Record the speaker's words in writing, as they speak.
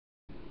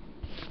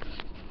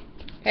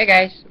Hey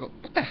guys, what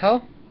the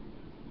hell?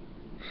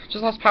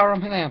 Just lost power on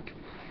my lamp.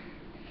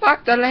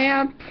 Fuck the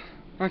lamp!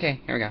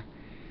 Okay, here we go.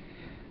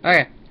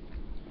 Okay.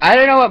 I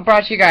don't know what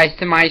brought you guys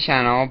to my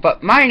channel,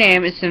 but my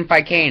name is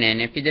Senpai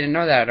Kanan, if you didn't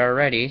know that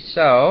already,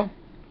 so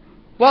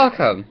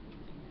welcome!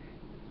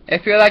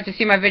 If you would like to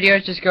see my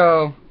videos, just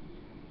go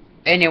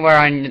anywhere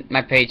on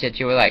my page that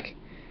you would like.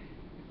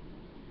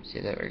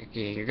 See that?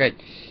 You're good.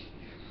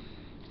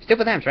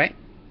 Stupid lamps, right?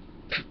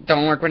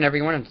 Don't work whenever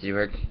you want them to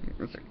work.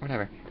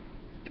 Whatever.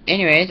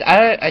 Anyways,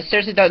 I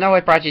seriously don't know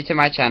what brought you to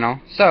my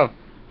channel, so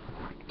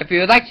if you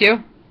would like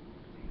to,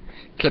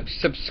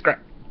 subscribe.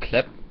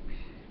 You're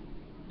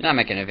not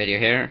making a video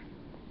here.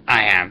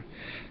 I am.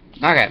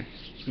 Okay,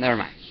 never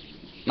mind.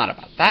 Not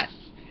about that.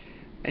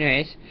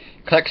 Anyways,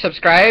 click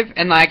subscribe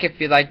and like if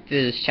you like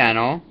this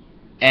channel,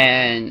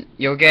 and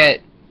you'll get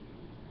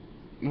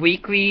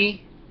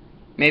weekly.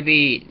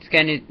 Maybe it's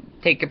gonna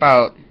take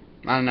about,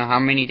 I don't know how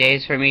many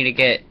days for me to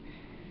get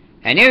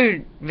a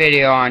new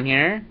video on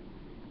here.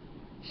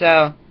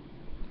 So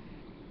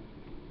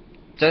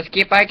just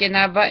keep liking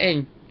that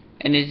button,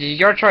 and it is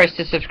your choice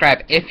to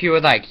subscribe if you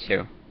would like to.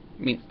 I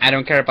mean, I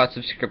don't care about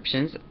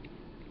subscriptions.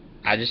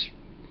 I just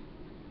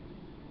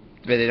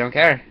really don't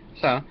care.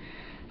 So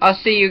I'll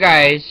see you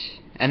guys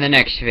in the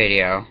next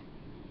video.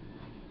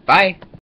 Bye.